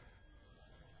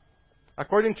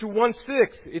 According to 1:6,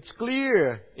 it's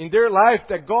clear in their life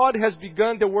that God has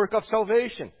begun the work of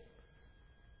salvation.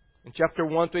 In chapter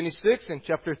 1:26 and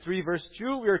chapter 3, verse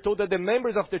 2, we are told that the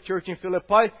members of the church in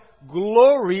Philippi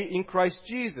glory in Christ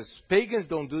Jesus. Pagans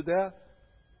don't do that.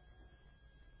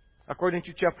 According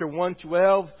to chapter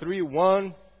 1:12,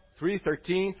 3:1,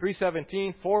 3:13,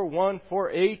 3:17, 4:1,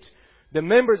 4:8, the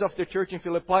members of the church in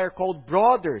Philippi are called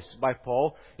brothers by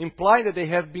Paul, implying that they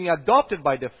have been adopted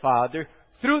by the Father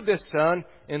through the Son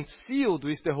and sealed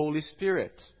with the Holy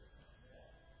Spirit.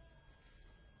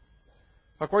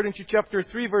 According to chapter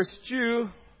 3, verse 2,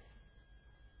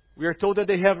 we are told that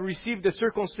they have received the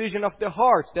circumcision of the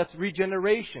heart. That's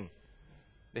regeneration.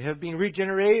 They have been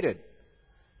regenerated.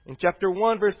 In chapter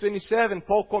 1, verse 27,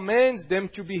 Paul commands them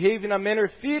to behave in a manner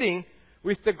fitting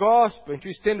with the gospel and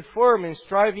to stand firm and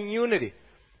strive in unity.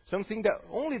 Something that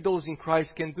only those in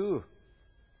Christ can do.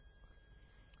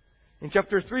 In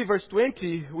chapter 3, verse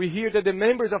 20, we hear that the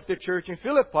members of the church in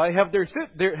Philippi have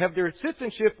their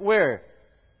citizenship where?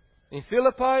 In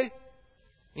Philippi?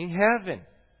 In heaven.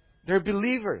 They're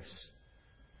believers.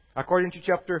 According to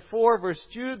chapter 4, verse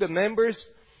 2, the members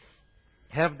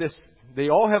they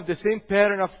all have the same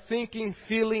pattern of thinking,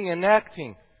 feeling, and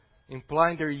acting,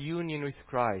 implying their union with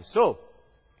Christ. So,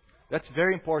 that's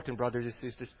very important, brothers and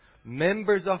sisters.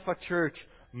 Members of a church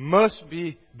must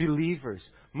be believers,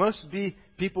 must be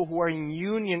people who are in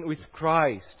union with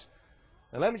Christ.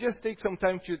 Now, let me just take some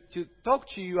time to talk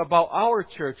to you about our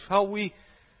church, how we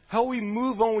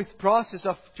move on with the process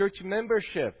of church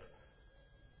membership.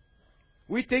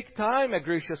 We take time at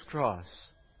Gracious Cross.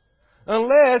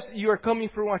 Unless you are coming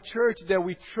from a church that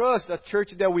we trust, a church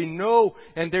that we know,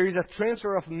 and there is a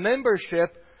transfer of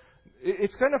membership,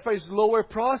 it's kind of a slower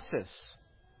process.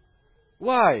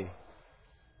 Why?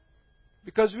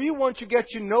 Because we want to get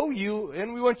to know you,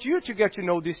 and we want you to get to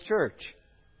know this church.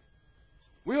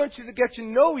 We want you to get to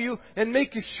know you and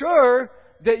make sure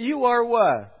that you are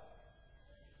what?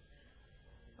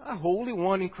 A holy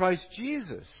one in Christ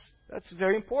Jesus. That's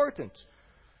very important.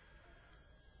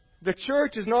 The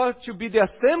church is not to be the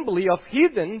assembly of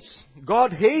heathens,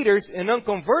 God haters, and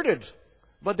unconverted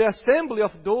but the assembly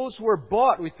of those who were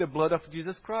bought with the blood of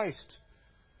Jesus Christ.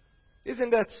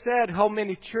 Isn't that sad how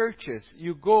many churches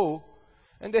you go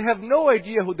and they have no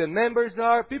idea who the members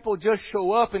are? People just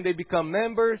show up and they become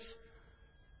members.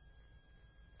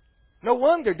 No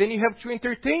wonder, then you have to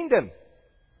entertain them.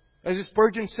 As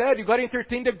Spurgeon said, you got to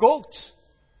entertain the goats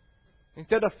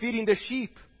instead of feeding the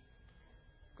sheep.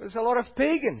 There's a lot of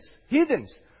pagans,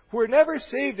 heathens, who were never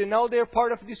saved and now they're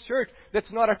part of this church.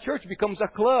 That's not a church, becomes a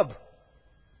club.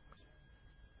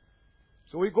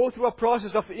 So we go through a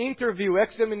process of interview,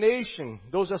 examination,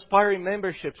 those aspiring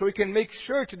membership, so we can make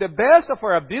sure to the best of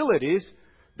our abilities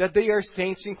that they are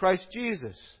saints in Christ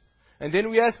Jesus. And then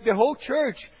we ask the whole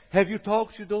church, have you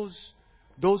talked to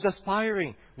those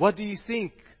aspiring? What do you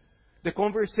think? The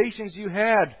conversations you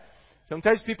had.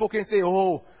 Sometimes people can say,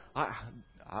 oh,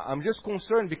 I'm just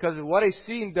concerned because what I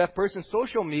see in that person's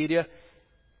social media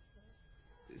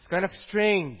is kind of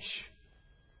strange.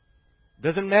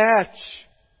 Doesn't match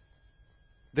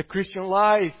the Christian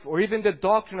life or even the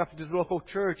doctrine of this local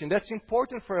church. And that's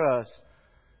important for us.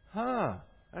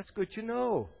 That's good to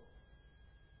know.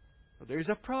 But there is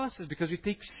a process because we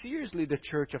take seriously the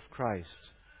church of Christ.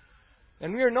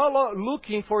 And we are not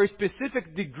looking for a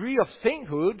specific degree of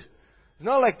sainthood. It's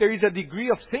not like there is a degree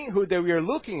of sainthood that we are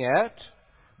looking at,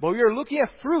 but we are looking at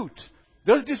fruit.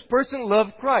 Does this person love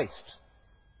Christ?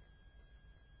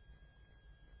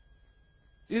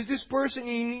 Is this person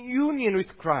in union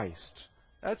with Christ?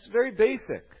 That's very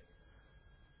basic.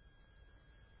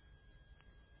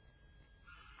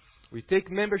 We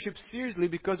take membership seriously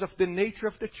because of the nature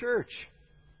of the church.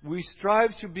 We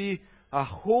strive to be a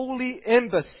holy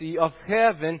embassy of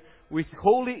heaven with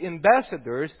holy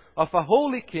ambassadors of a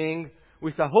holy king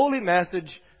with a holy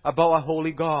message about a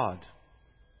holy God.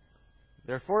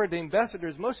 Therefore, the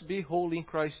ambassadors must be holy in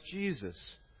Christ Jesus.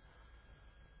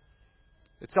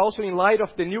 It's also in light of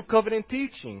the New Covenant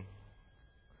teaching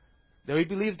that we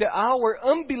believe that our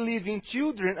unbelieving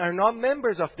children are not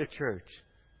members of the church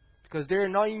because they are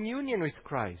not in union with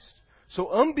Christ. So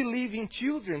unbelieving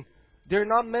children, they're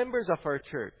not members of our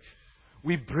church.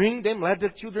 We bring them, let the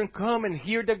children come and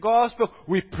hear the gospel.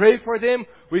 We pray for them.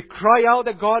 We cry out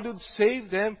that God would save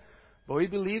them. But we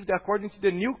believe that according to the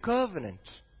New Covenant,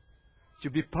 to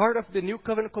be part of the New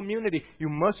Covenant community, you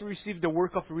must receive the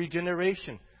work of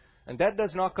regeneration. And that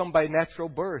does not come by natural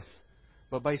birth,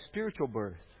 but by spiritual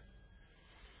birth.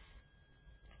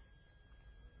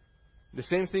 The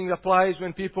same thing applies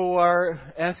when people are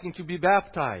asking to be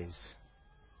baptized.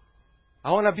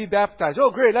 I want to be baptized. Oh,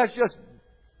 great, let's just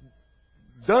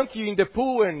dunk you in the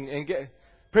pool and get,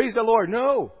 praise the Lord.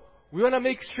 No, we want to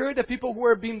make sure that people who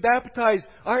are being baptized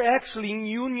are actually in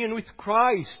union with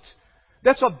Christ.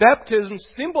 That's what baptism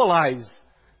symbolizes.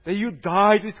 That you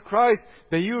died with Christ,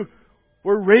 that you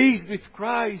were raised with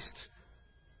Christ.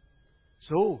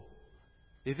 So,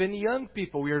 even young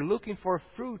people, we are looking for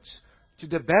fruits to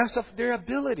the best of their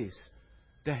abilities.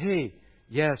 That, hey,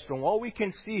 yes, from all we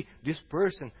can see, this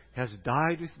person has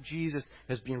died with Jesus,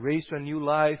 has been raised to a new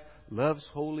life, loves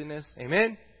holiness.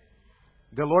 Amen?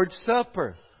 The Lord's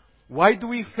Supper. Why do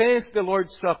we fence the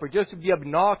Lord's Supper? Just to be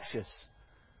obnoxious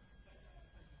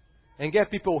and get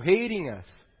people hating us.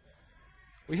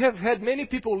 We have had many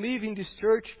people leave in this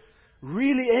church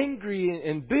really angry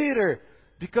and bitter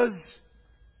because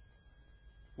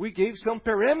we gave some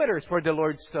parameters for the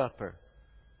Lord's Supper.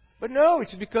 But no,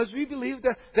 it's because we believe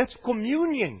that that's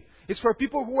communion. It's for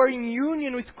people who are in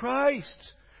union with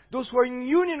Christ. Those who are in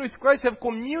union with Christ have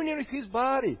communion with His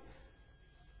body.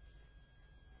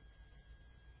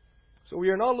 So we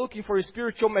are not looking for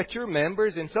spiritual mature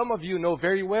members, and some of you know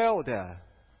very well that.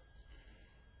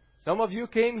 Some of you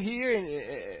came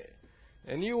here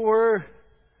and you were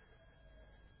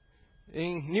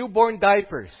in newborn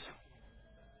diapers.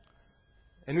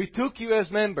 And we took you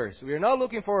as members. We are not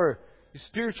looking for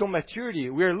spiritual maturity.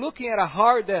 We are looking at a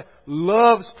heart that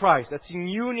loves Christ, that's in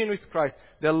union with Christ,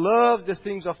 that loves the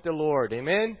things of the Lord.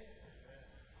 Amen?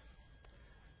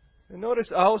 And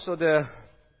notice also that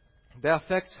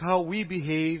affects how we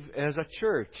behave as a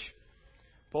church.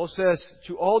 Paul says,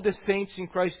 to all the saints in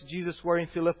Christ Jesus who are in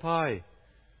Philippi.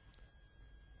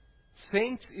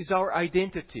 Saints is our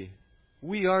identity.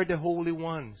 We are the holy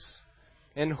ones.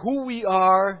 And who we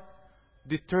are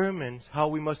determines how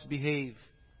we must behave.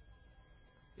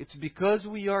 It's because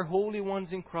we are holy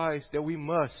ones in Christ that we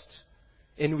must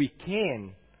and we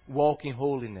can walk in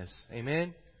holiness.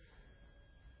 Amen?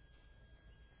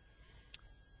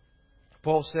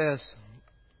 Paul says,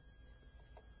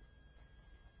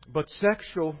 but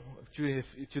sexual, to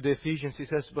the Ephesians, he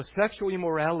says, but sexual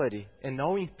immorality and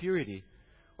all impurity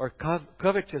or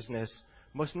covetousness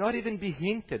must not even be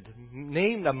hinted,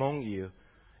 named among you,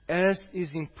 as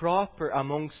is improper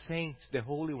among saints, the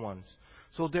holy ones.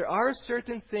 So there are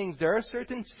certain things, there are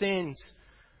certain sins,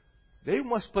 they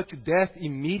must put to death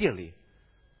immediately.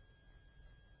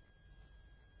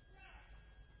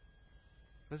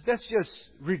 Because that's just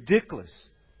ridiculous.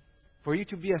 For you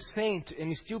to be a saint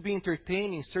and still be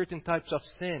entertaining certain types of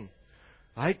sin,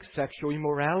 like sexual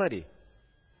immorality.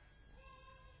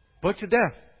 Put to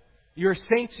death. You're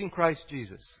saints in Christ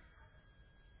Jesus.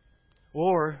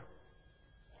 Or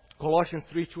Colossians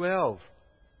 3:12.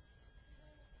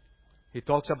 He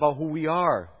talks about who we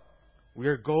are. We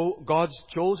are God's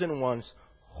chosen ones,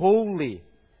 holy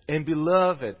and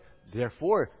beloved.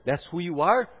 Therefore, that's who you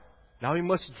are. Now you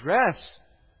must dress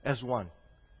as one.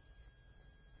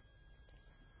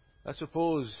 I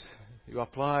suppose you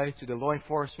apply to the law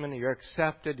enforcement, you're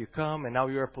accepted, you come, and now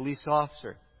you're a police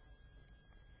officer.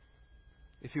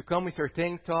 If you come with your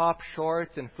tank top,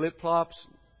 shorts, and flip-flops,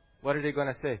 what are they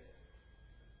going to say?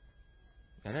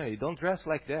 I know, you don't dress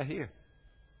like that here.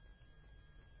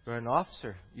 You're an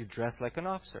officer, you dress like an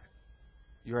officer.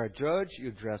 You're a judge, you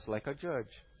dress like a judge.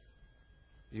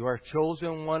 You are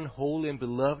chosen one, holy and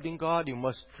beloved in God, you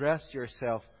must dress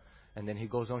yourself. And then he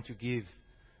goes on to give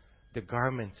the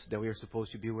garments that we are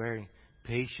supposed to be wearing.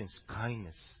 Patience,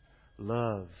 kindness,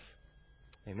 love.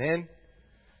 Amen?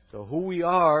 So who we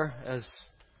are as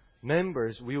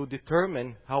members will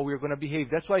determine how we're going to behave.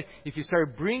 That's why if you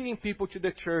start bringing people to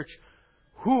the church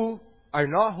who are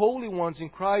not holy ones in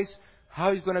Christ,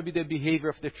 how is going to be the behavior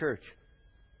of the church?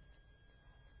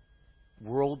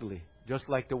 Worldly, just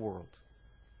like the world.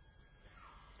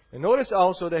 And notice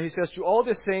also that he says to all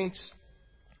the saints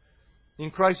in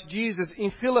Christ Jesus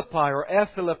in Philippi or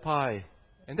at Philippi.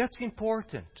 And that's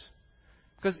important.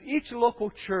 Because each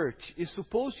local church is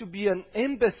supposed to be an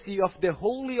embassy of the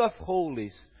Holy of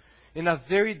Holies in a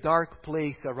very dark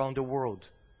place around the world.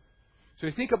 So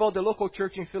you think about the local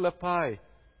church in Philippi.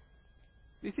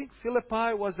 Do you think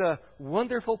Philippi was a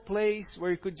wonderful place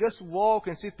where you could just walk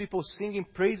and see people singing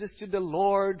praises to the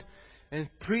Lord and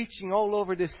preaching all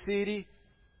over the city?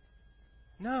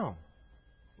 No.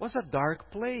 It was a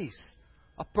dark place.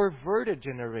 A perverted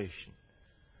generation.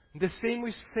 The same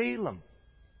with Salem.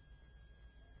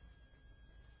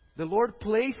 The Lord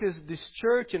places this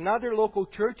church and other local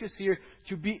churches here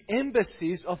to be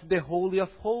embassies of the Holy of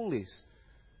Holies.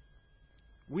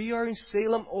 We are in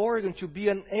Salem, Oregon to be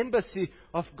an embassy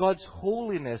of God's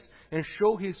holiness and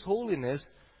show His holiness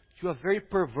to a very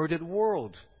perverted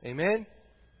world. Amen?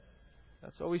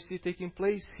 That's what we see taking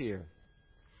place here.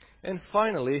 And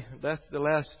finally, that's the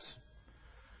last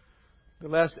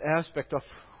aspect of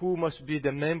who must be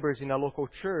the members in a local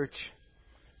church.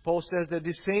 Paul says that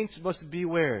the saints must be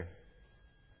where?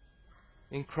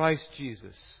 In Christ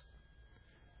Jesus.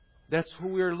 That's who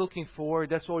we are looking for.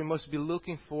 That's what we must be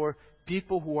looking for.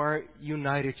 People who are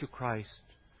united to Christ.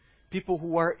 People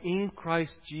who are in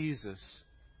Christ Jesus.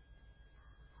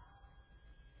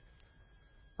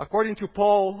 According to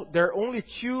Paul, there are only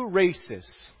two races.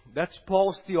 That's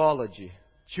Paul's theology.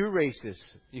 Two races.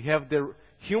 You have the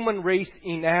human race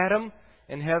in Adam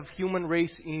and have human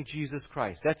race in Jesus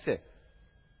Christ. That's it.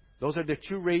 Those are the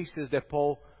two races that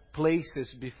Paul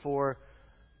places before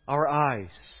our eyes.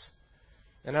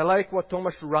 And I like what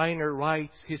Thomas Reiner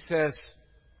writes. He says,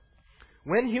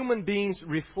 when human beings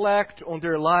reflect on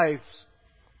their lives,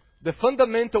 the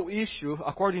fundamental issue,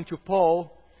 according to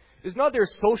Paul, is not their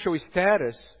social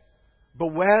status,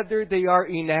 but whether they are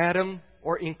in Adam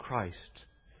or in Christ.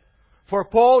 For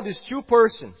Paul, these two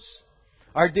persons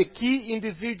are the key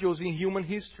individuals in human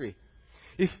history.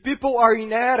 If people are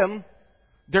in Adam,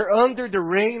 they're under the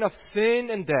reign of sin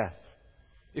and death.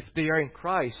 If they are in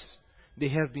Christ, they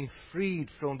have been freed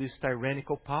from these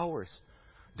tyrannical powers.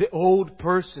 The old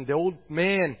person, the old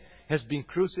man, has been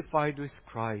crucified with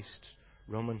Christ.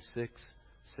 Romans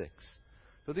 6:6.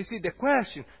 So they see the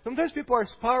question. Sometimes people are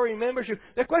aspiring membership.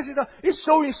 The question is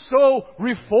so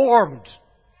reformed?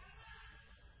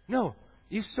 No,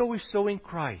 is so in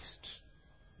Christ.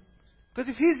 Because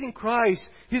if he's in Christ,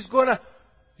 he's going to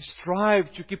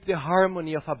strive to keep the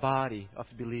harmony of a body of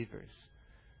believers.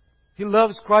 He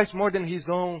loves Christ more than his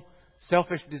own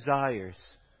selfish desires.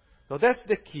 So that's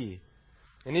the key.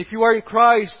 And if you are in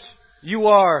Christ, you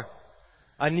are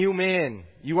a new man.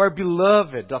 You are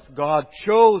beloved of God,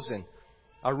 chosen,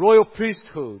 a royal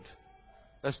priesthood.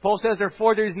 As Paul says,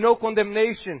 therefore there is no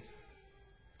condemnation.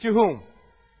 To whom?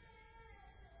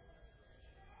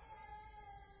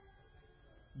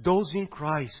 Those in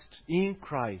Christ. In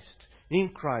Christ. In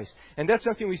Christ. And that's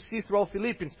something we see throughout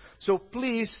Philippians. So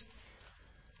please,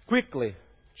 quickly,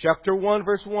 chapter 1,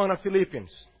 verse 1 of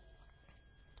Philippians.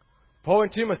 Paul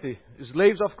and Timothy,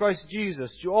 slaves of Christ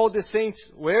Jesus, to all the saints,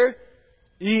 where?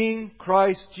 in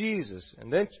Christ Jesus.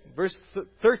 And then verse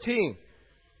 13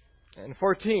 and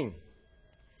 14.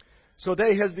 So that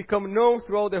it has become known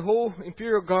throughout the whole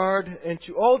imperial guard and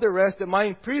to all the rest that my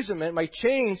imprisonment, my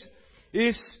chains,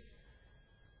 is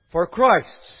for Christ.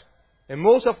 And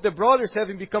most of the brothers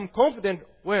having become confident,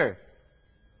 where?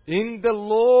 In the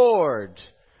Lord.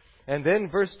 And then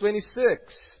verse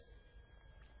 26.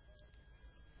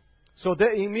 So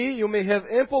that in me you may have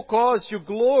ample cause to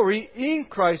glory in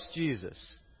Christ Jesus.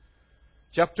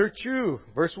 Chapter 2,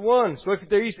 verse 1. So if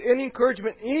there is any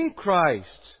encouragement in Christ.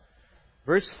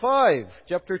 Verse 5,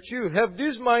 chapter 2. Have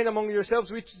this mind among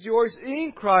yourselves which is yours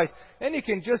in Christ. And you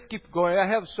can just keep going. I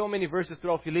have so many verses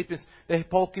throughout Philippians that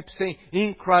Paul keeps saying,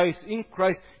 in Christ, in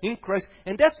Christ, in Christ.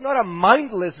 And that's not a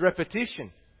mindless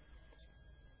repetition.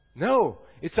 No,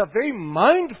 it's a very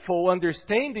mindful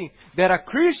understanding that a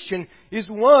Christian is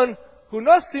one who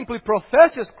not simply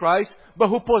professes Christ, but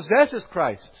who possesses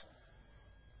Christ.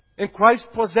 And Christ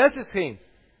possesses him.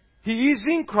 He is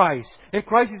in Christ, and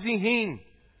Christ is in him.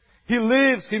 He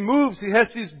lives, he moves, he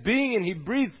has his being, and he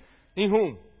breathes in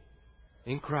whom?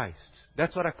 In Christ.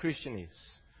 That's what a Christian is.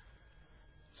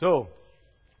 So,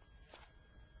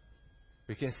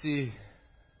 we can see,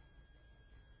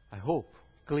 I hope,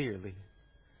 clearly,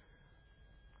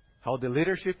 how the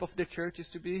leadership of the church is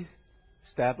to be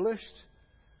established,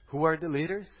 who are the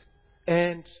leaders,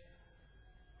 and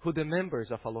who the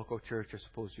members of a local church are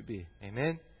supposed to be.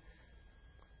 Amen?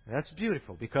 And that's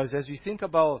beautiful, because as we think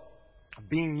about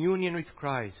being in union with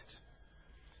Christ,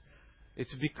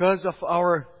 it's because of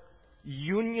our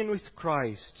union with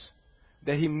Christ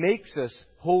that He makes us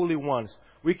holy ones.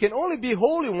 We can only be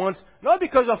holy ones not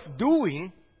because of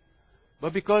doing,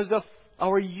 but because of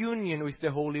our union with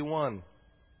the Holy One.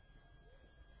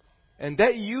 And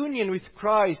that union with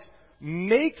Christ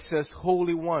makes us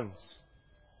holy ones.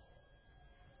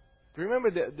 Remember,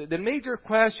 the major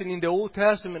question in the Old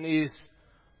Testament is,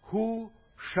 who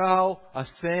shall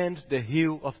ascend the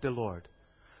hill of the Lord?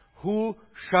 Who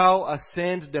shall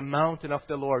ascend the mountain of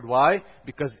the Lord? Why?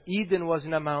 Because Eden was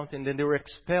in a mountain, then they were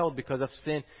expelled because of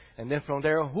sin. And then from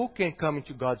there, who can come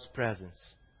into God's presence?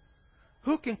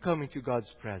 Who can come into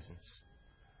God's presence?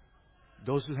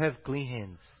 Those who have clean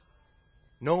hands.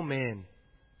 No man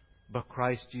but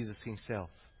Christ Jesus Himself.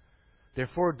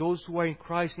 Therefore, those who are in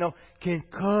Christ now can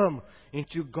come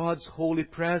into God's holy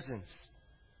presence.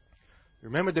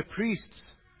 Remember the priests.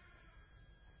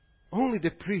 Only the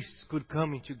priests could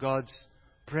come into God's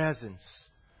presence.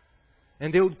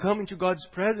 And they would come into God's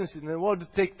presence, and what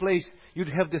would take place? You'd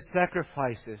have the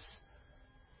sacrifices.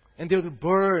 And they would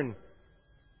burn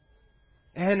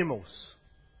animals.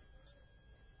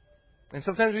 And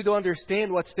sometimes we don't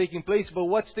understand what's taking place, but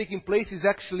what's taking place is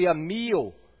actually a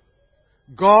meal.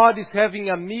 God is having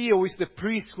a meal with the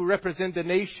priests who represent the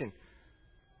nation.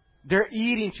 They're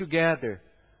eating together.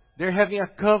 They're having a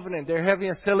covenant. They're having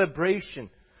a celebration.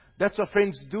 That's what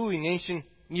friends do in ancient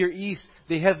Near East.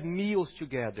 They have meals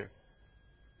together.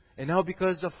 And now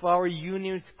because of our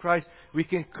union with Christ, we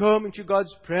can come into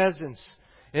God's presence.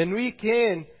 And we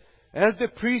can, as the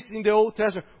priests in the Old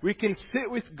Testament, we can sit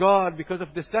with God because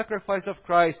of the sacrifice of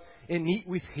Christ and eat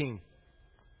with Him.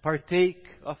 Partake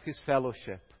of His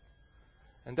fellowship.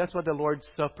 And that's what the Lord's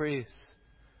Supper is.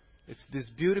 It's this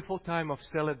beautiful time of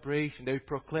celebration that we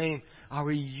proclaim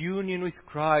our union with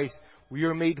Christ. We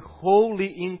are made holy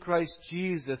in Christ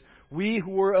Jesus. We who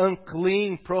were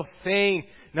unclean, profane,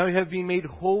 now we have been made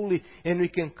holy, and we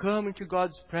can come into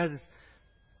God's presence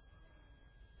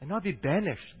and not be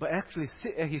banished, but actually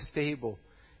sit at His table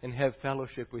and have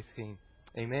fellowship with Him.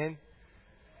 Amen?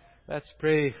 Let's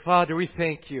pray. Father, we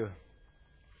thank You.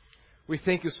 We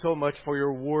thank You so much for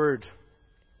Your Word.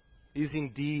 Is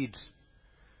indeed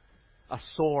a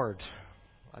sword,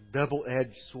 a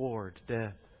double-edged sword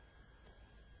that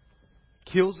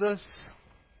kills us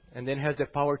and then has the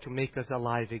power to make us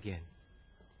alive again.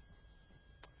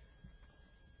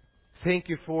 Thank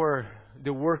You for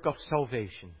the work of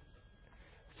salvation.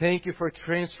 Thank You for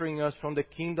transferring us from the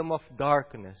kingdom of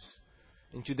darkness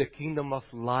into the kingdom of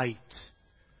light,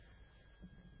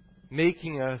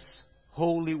 making us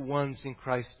holy ones in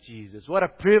Christ Jesus. What a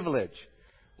privilege!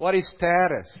 What a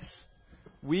status!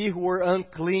 We who were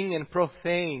unclean and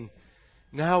profane,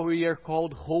 now we are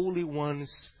called holy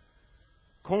ones,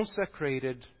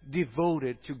 consecrated,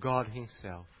 devoted to God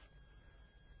Himself.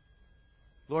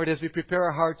 Lord, as we prepare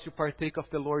our hearts to partake of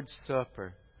the Lord's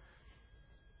Supper,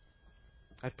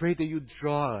 I pray that You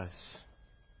draw us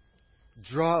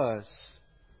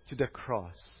to the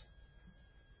cross.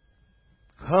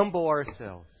 Humble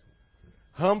ourselves.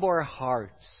 Humble our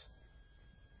hearts.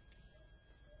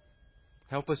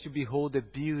 Help us to behold the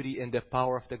beauty and the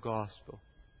power of the gospel.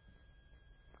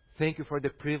 Thank you for the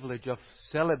privilege of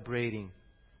celebrating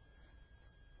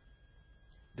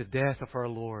the death of our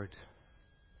Lord,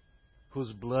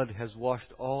 whose blood has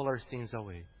washed all our sins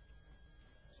away.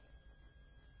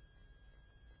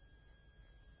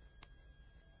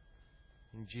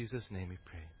 In Jesus' name we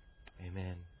pray.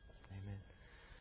 Amen. Amen.